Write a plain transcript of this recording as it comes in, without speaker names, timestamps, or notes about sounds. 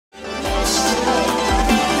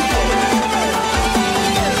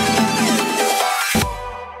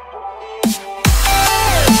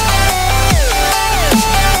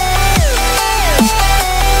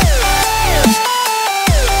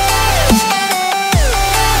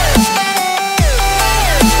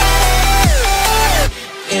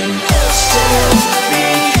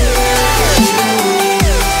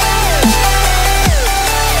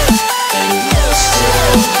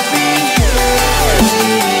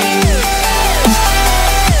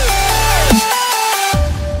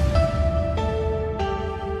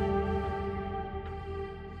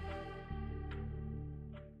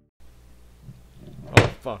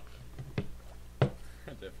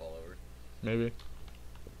maybe.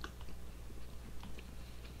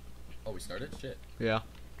 Oh, we started? Shit. Yeah.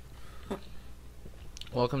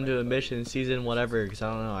 Welcome to a mission season whatever, because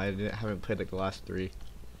I don't know, haven't played like the last 3.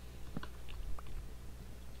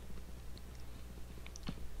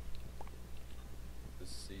 This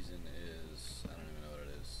season is, I don't even know what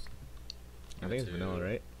it is. I think it's vanilla,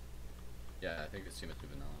 right? Yeah, I think it's Team 2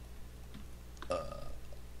 vanilla.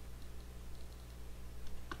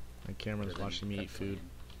 My camera's watching me eat food.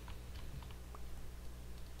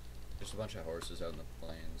 There's a bunch of horses out in the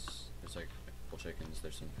plains. There's like a couple chickens,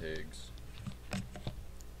 there's some pigs.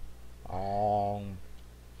 Oh.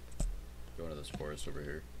 Go into this forest over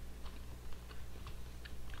here.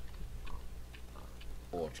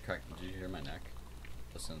 Oh, did you hear my neck?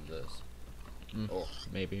 Listen to this. Oh.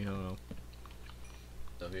 Maybe, I don't know.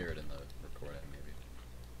 They'll hear it in the recording, maybe.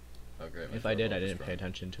 Oh, great. If I did, I didn't pay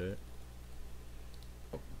attention to it.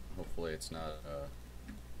 Hopefully it's not,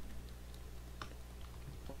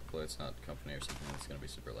 hopefully it's not company or something that's gonna be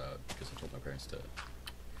super loud, because I told my parents to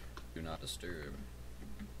do not disturb.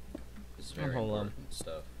 This is very important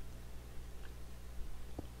stuff.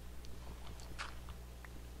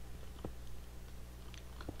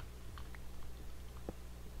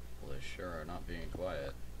 Well, they sure are not being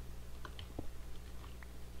quiet.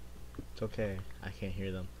 It's okay. I can't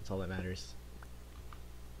hear them. That's all that matters.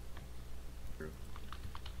 True.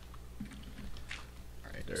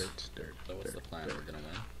 Alright. Dirt. So what's the plan? We're gonna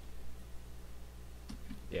win?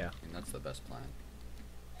 Yeah. I mean, that's the best plan.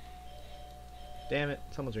 Damn it.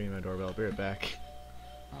 Someone's ringing my doorbell. I'll be right back.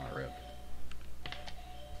 Oh, rip.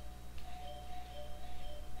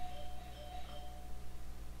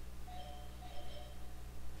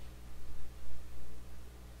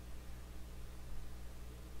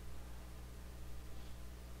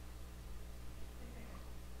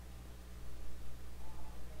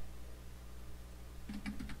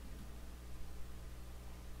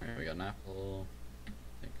 Alright, we got an apple.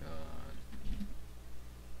 Thank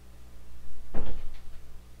God.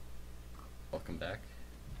 Welcome back?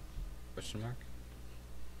 Question mark?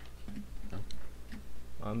 No?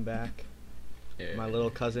 I'm back. Yeah. My little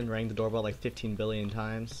cousin rang the doorbell like 15 billion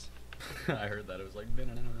times. I heard that. It was like...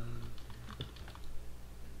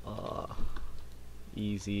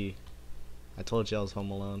 Easy. I told you I was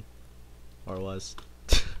home alone. Or was.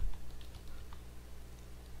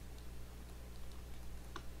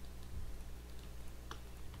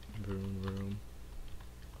 Vroom vroom.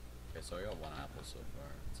 Okay, so I got 1 apple so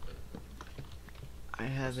far. That's it. I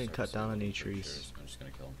haven't cut down any trees. I'm just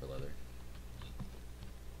gonna kill him for leather.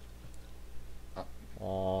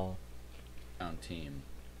 Oh. Down team.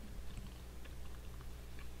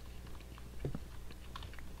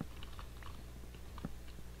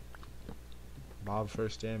 Bob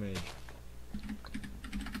first damage.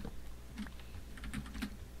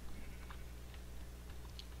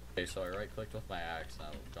 Okay, so I right clicked with my axe and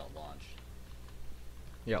I got launched.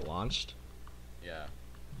 You got launched? Yeah.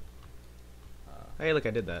 Hey, look,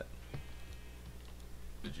 I did that.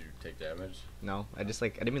 Did you take damage? No, I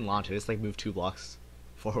didn't even launch it. I just like moved 2 blocks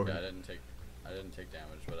forward. Yeah, I didn't take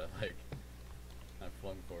damage, but I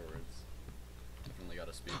flung forwards. Definitely got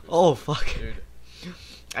a speed boost. Oh fuck! Dude.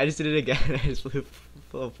 I just did it again. I just flew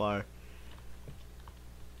so far.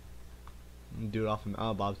 Do it off him.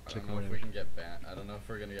 Oh, Bob took more. I don't know if we can get banned. I don't know if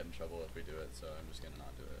we're gonna get in trouble if we do it, so I'm just gonna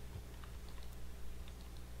not do it.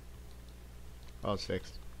 Oh, it's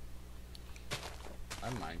fixed. I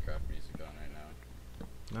have Minecraft music on right now.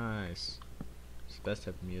 Nice. It's the best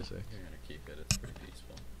type of music. You're gonna keep it. It's pretty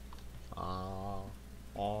peaceful.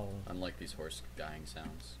 Oh. Unlike these horse dying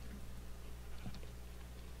sounds.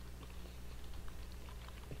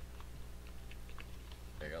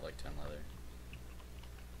 I got like 10 leather.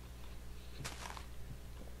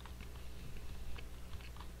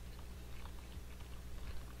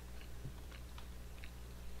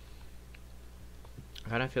 I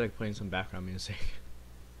kinda feel like playing some background music.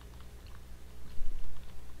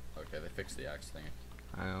 Okay, they fixed the axe thing.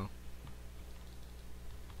 I know.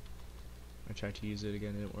 I tried to use it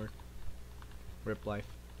again, it didn't work. Rip life.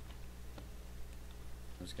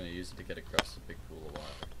 I'm just gonna use it to get across the big pool of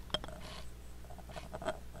water.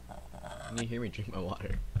 Can you hear me drink my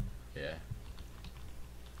water? Yeah.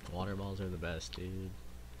 Water balls are the best, dude.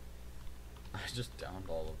 I just downed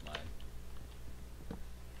all of mine.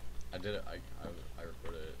 I did it. I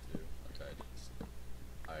recorded it too. Like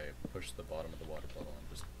I pushed the bottom of the water bottle and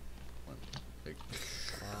just went big.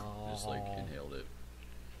 Just like inhaled it.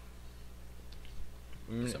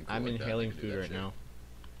 I'm inhaling food right now.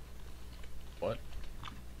 What?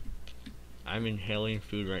 I'm inhaling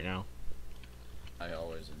food right now. I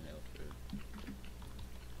always inhale food.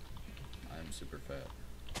 I'm super fat.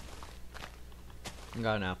 I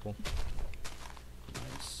got an apple.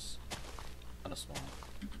 Nice. Kind of small.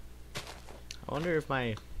 I wonder if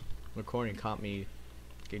my recording caught me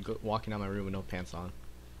walking out my room with no pants on.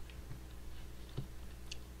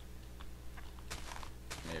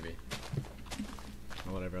 Maybe.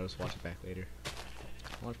 Or whatever, I'll just watch it back later.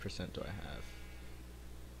 What percent do I have?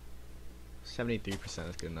 73%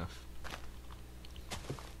 is good enough.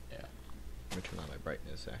 Yeah. I'm gonna turn on my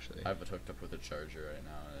brightness actually. I have it hooked up with a charger right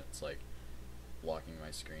now, and it's like blocking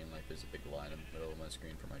my screen. Like there's a big line in the middle of my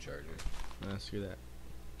screen for my charger. Nah, screw that.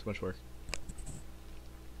 Too much work.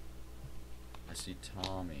 I see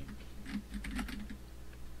Tommy.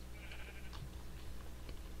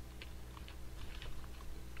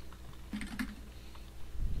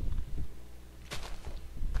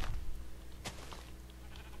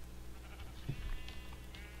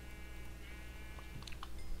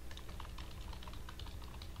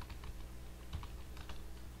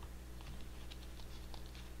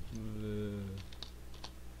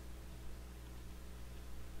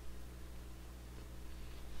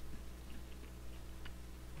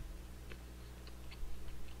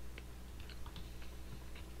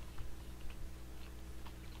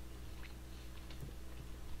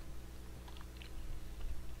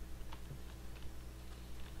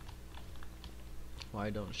 Why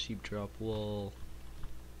don't sheep drop wool?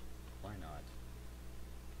 Why not?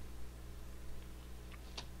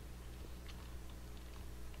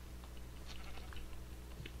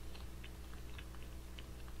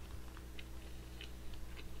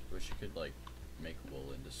 Wish you could like make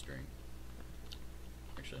wool into string.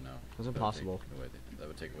 Actually, no. That's impossible. That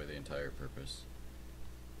would take away the entire purpose.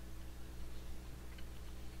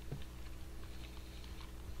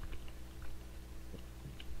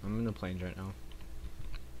 I'm in the plains right now.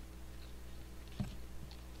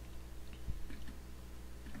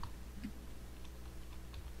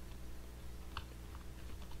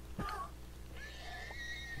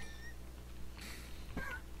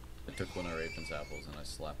 I took one of Raven's apples and I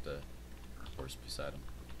slapped a horse beside him.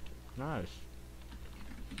 Nice.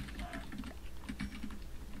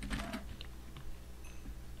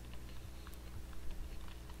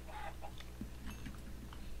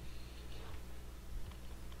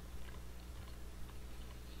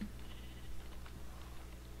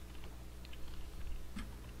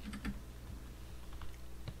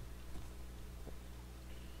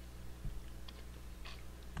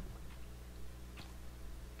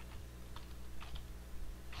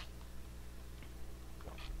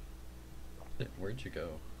 Where'd you go?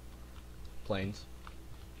 Plains.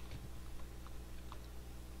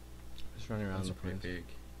 Just running around That's the pretty plains. big.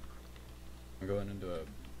 I'm going into a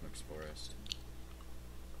mixed forest.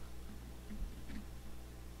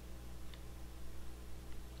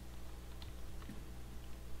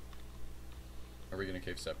 Are we gonna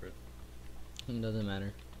cave separate? It doesn't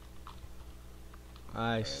matter. I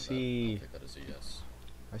Alright, see. I'll take that as a yes.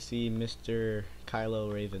 I see Mr.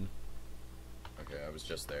 Kylo Raven. Okay, I was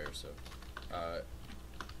just there, so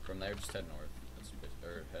from there just head north.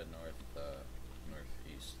 Or head north,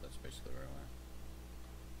 northeast. That's basically where I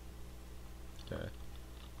went. Okay.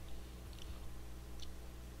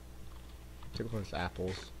 Took a bunch of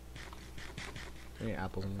apples. Any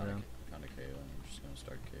apples on the ground? Found a cave, and I'm just gonna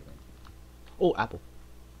start caving. Oh, apple.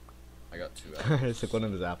 I got 2 I apples. took one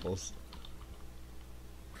of his apples.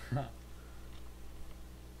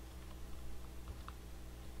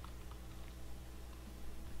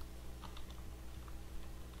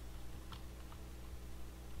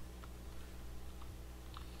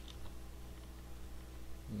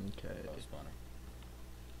 Okay. Oh, spawner.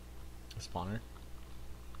 A spawner?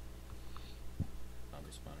 Found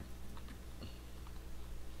the spawner.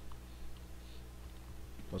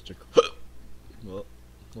 What's your well,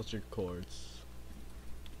 what's your chords?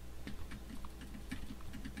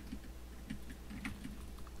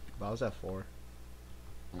 What was that for?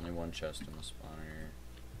 Only 1 chest in the spawner.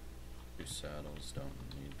 2 saddles,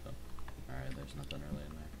 don't need them. Alright, there's nothing really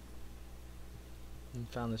in there. And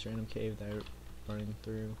found this random cave that I'm running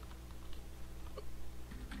through.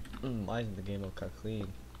 Why isn't the game all cut clean?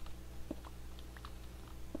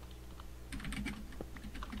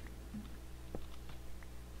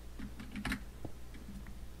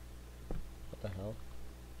 What the hell?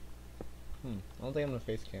 I don't think I'm gonna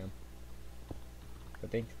face cam. I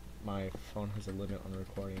think my phone has a limit on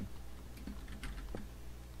recording.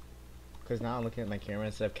 Because now I'm looking at my camera,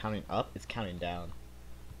 instead of counting up, it's counting down.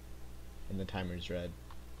 And the timer's red.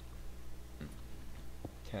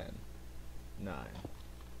 10, 9,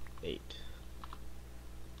 8.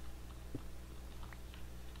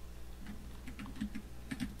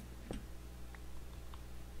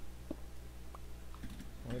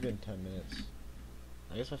 Only been 10 minutes.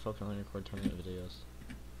 I guess my phone can only record 10-minute videos.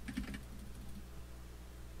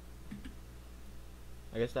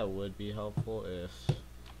 I guess that would be helpful if,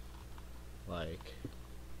 like,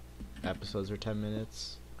 episodes are 10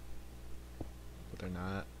 minutes, but they're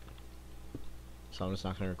not. So I'm just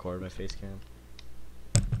not gonna record my face cam.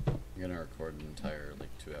 I'm gonna record an entire, like,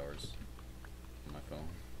 2 hours on my phone.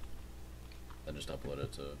 Then just upload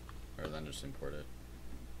it to, or then just import it.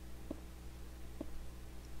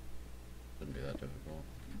 Shouldn't be that difficult.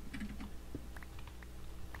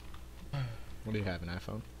 What do you have, an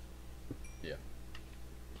iPhone? Yeah.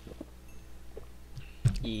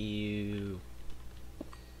 Ew.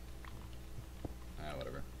 Ah,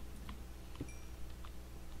 whatever.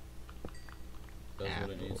 Does what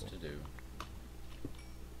it needs to do.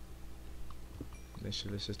 This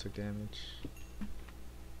just took damage.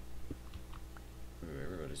 Ooh,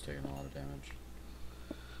 everybody's taking a lot of damage.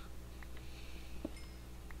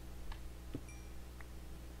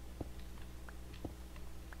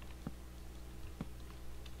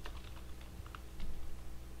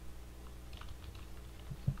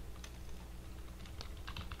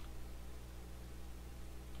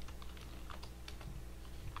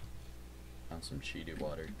 Found some cheated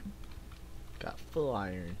water. Got full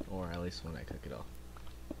iron, or at least when I cook it all.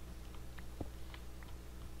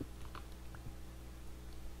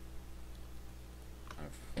 I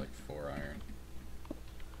have like 4 iron.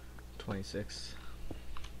 26.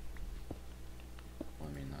 Well,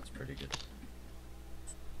 I mean, that's pretty good.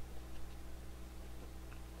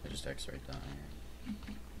 I just x-rayed the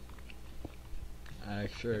iron.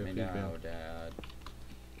 Sure. Let me know, Dad.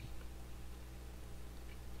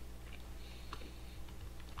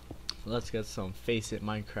 Let's get some Face It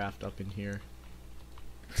Minecraft up in here.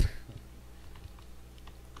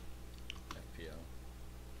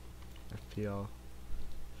 FPL.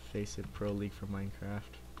 Face It Pro League for Minecraft.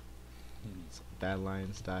 It's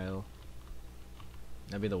Badline style.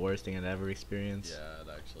 That'd be the worst thing I'd ever experienced. Yeah, I'd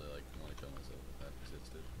actually like want to kill myself if that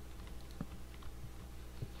existed.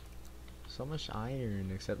 So much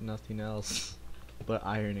iron, except nothing else but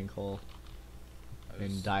iron and coal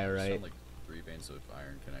and diorite. Like 3 veins of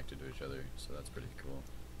iron connected to each other, so that's pretty cool.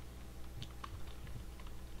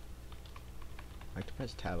 I like to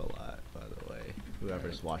press tab a lot, by the way.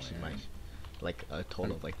 Whoever's watching my, like a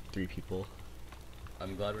total of like 3 people.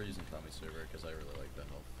 I'm glad we're using Tommy server because I really like the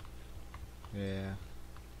health. Yeah,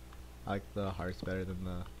 I like the hearts better than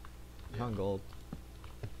the on gold.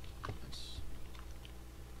 Nice.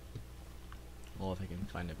 Well, if I can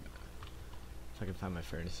find it, if I can find my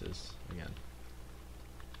furnaces again,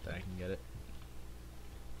 then I can get it.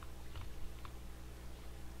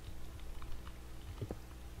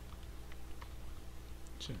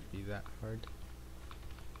 Shouldn't be that hard.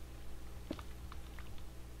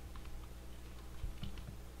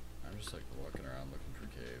 I'm just like walking around looking for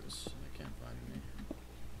caves and I can't find any.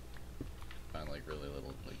 Find like really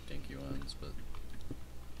little like dinky ones, but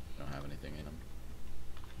I don't have anything in them.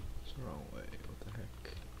 It's the wrong way. What the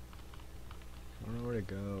heck? I don't know where to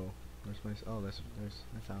go. Where's my? Oh, there's.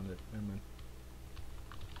 I found it. Never mind.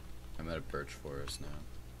 I'm at a birch forest now.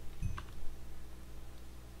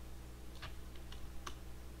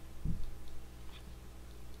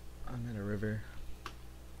 I'm at a river.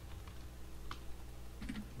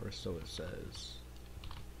 Or so it says.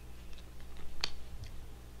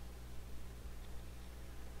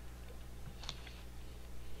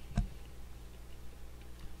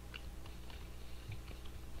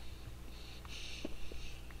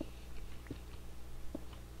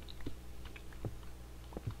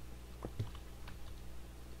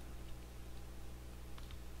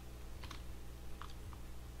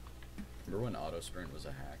 Remember when auto sprint was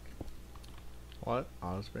a hack? What?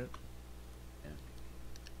 Auto sprint? Yeah.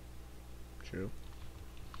 True.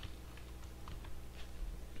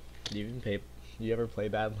 Do you even pay? You ever play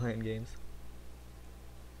Badline games?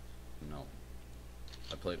 No.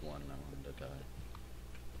 I played one and I wanted to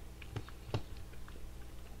die.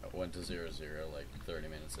 I went to 0-0 like 30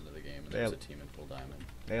 minutes into the game and there was a team in full diamond.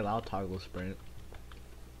 They allow toggle sprint.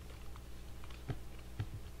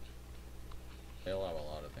 They allow a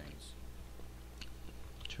lot of things.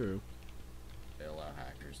 True. They allow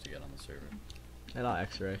hackers to get on the server. They allow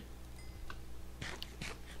X-ray.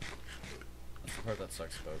 That's the part that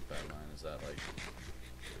sucks about Badline is that like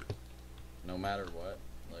no matter what,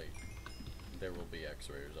 like there will be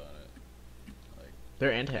X-rayers on it. Like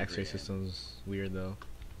Their anti-X-ray system's weird though.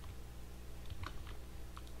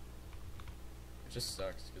 It just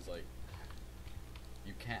sucks because like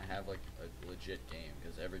you can't have like a legit game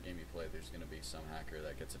because every game you play there's gonna be some hacker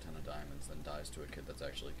that gets a ton of diamonds then dies to a kid that's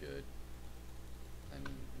actually good and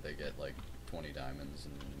they get like 20 diamonds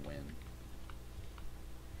and win.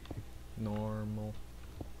 Normal.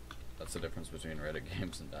 That's the difference between Reddit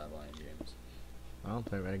games and Badlion games. I don't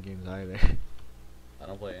play Reddit games either. I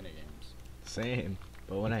don't play any games. Same.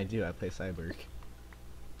 But when I do, I play Cyber.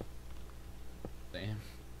 Damn.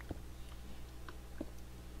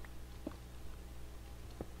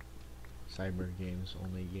 Cyber games,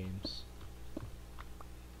 only games.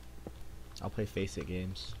 I'll play Face It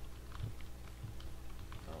games.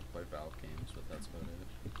 I'll play Valve games, but that's about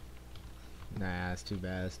it. Nah, it's too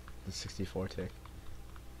bad. It's the 64 tick.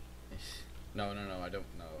 No, I don't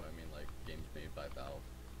know. I mean, like, games made by Valve.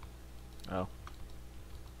 Oh.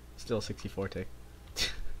 Still 64 tick.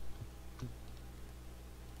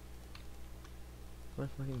 What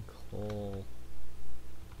fucking coal?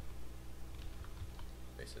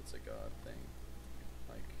 Face It's a god thing.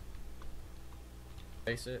 Like,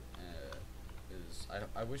 Face It is.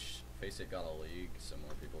 I wish Face It got a league so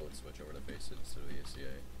more people would switch over to Face It instead of the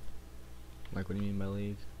ACA. Like, what do you mean by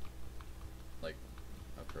league? Like,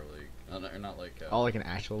 a pro league. Or not like. Oh, like an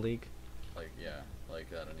actual league? Like, yeah, like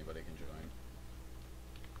that anybody can join.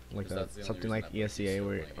 Like 'Cause that's the that, only something reason like that makes ESEA it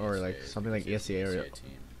where, like or ESEA like is something like because you ESEA have or, an ESEA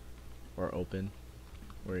team. or open.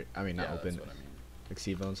 Where, I mean, not Yeah, open. that's what I mean. Like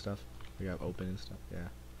SIVO and stuff. We have open and stuff, yeah.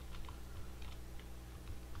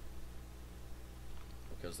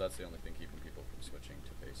 Because that's the only thing keeping people from switching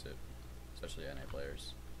to Face It, especially NA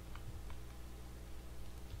players.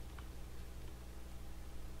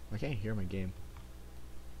 I can't hear my game.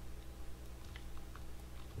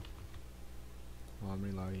 Oh, I'm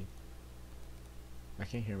relogging. I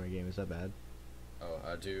can't hear my game. Is that bad?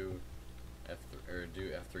 Oh, do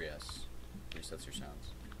F3S. Resets your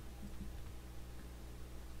sounds.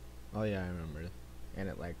 Oh yeah, I remember. And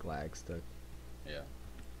it like lags the. Yeah.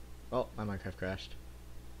 Oh, my Minecraft crashed.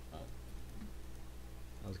 Oh.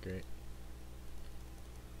 That was great.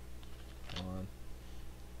 Come on.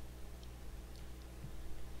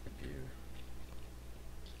 Good view.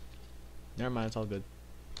 Never mind, it's all good.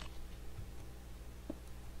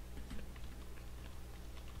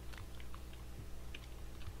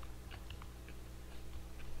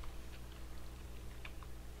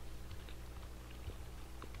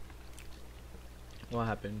 What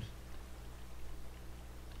happened?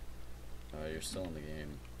 You're still in the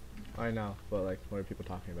game. I know, but like, what are people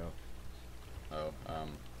talking about? Oh,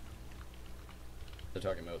 they're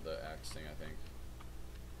talking about the axe thing, I think.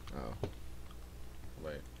 Oh,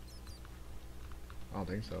 Wait. I don't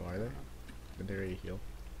think so, are they? Did they already heal?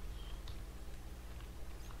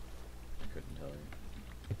 I couldn't tell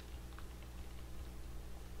you.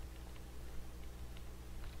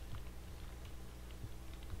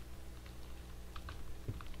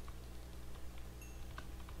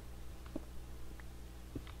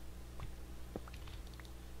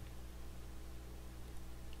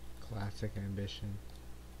 Classic ambition.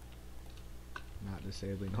 Not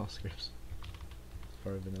disabling all scripts. It's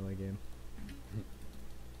part of vanilla game.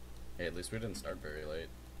 Hey, at least we didn't start very late.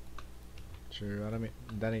 True, I don't mean,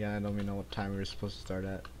 then again, I don't even know what time we were supposed to start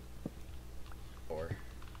at. 4.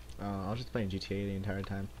 I was just playing GTA the entire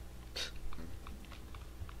time.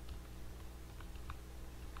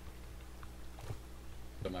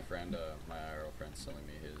 So my friend, my IRL friend's selling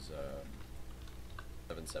me his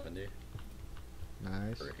 770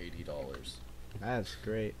 Nice. for $80. That's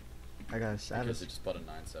great. I got a Because savage. he just bought a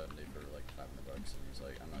 970 for like $500, and he's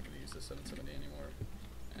like, I'm not gonna use this 770 anymore,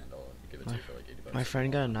 and I'll give it to you for like $80. My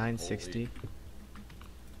friend got a Holy. 960.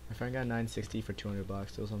 My friend got a 960 for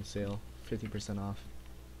 $200. It was on sale, 50% off.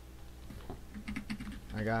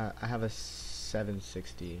 I have a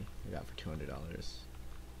 760. I got for $200.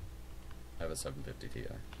 I have a 750 Ti.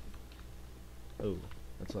 Oh,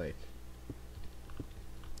 that's like.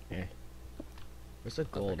 Eh. Where's the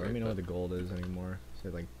gold? I don't great, even know where the but- gold is anymore. So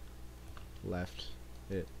like, left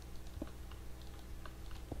it.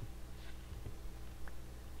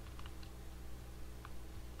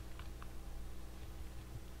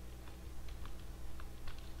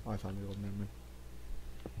 Oh, I found the gold. Never mind.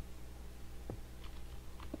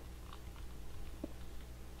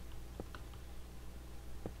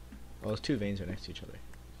 Oh, those two veins are next to each other.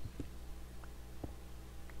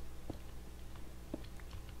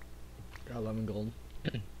 Got 11 gold.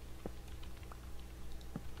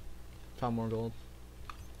 Found more gold.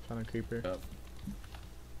 Found a creeper. Yep.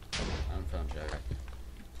 I haven't found Jack.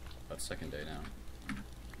 About second day now.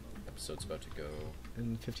 Episode's about to go.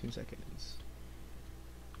 In 15 seconds.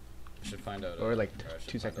 I should find out. Or like I should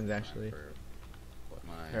 2 find out seconds the time actually. for what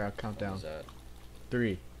my Here, I'll count phone down. is at.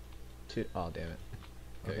 3, 2. Oh, damn it.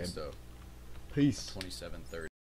 Okay, Okay. so Peace. 27:30.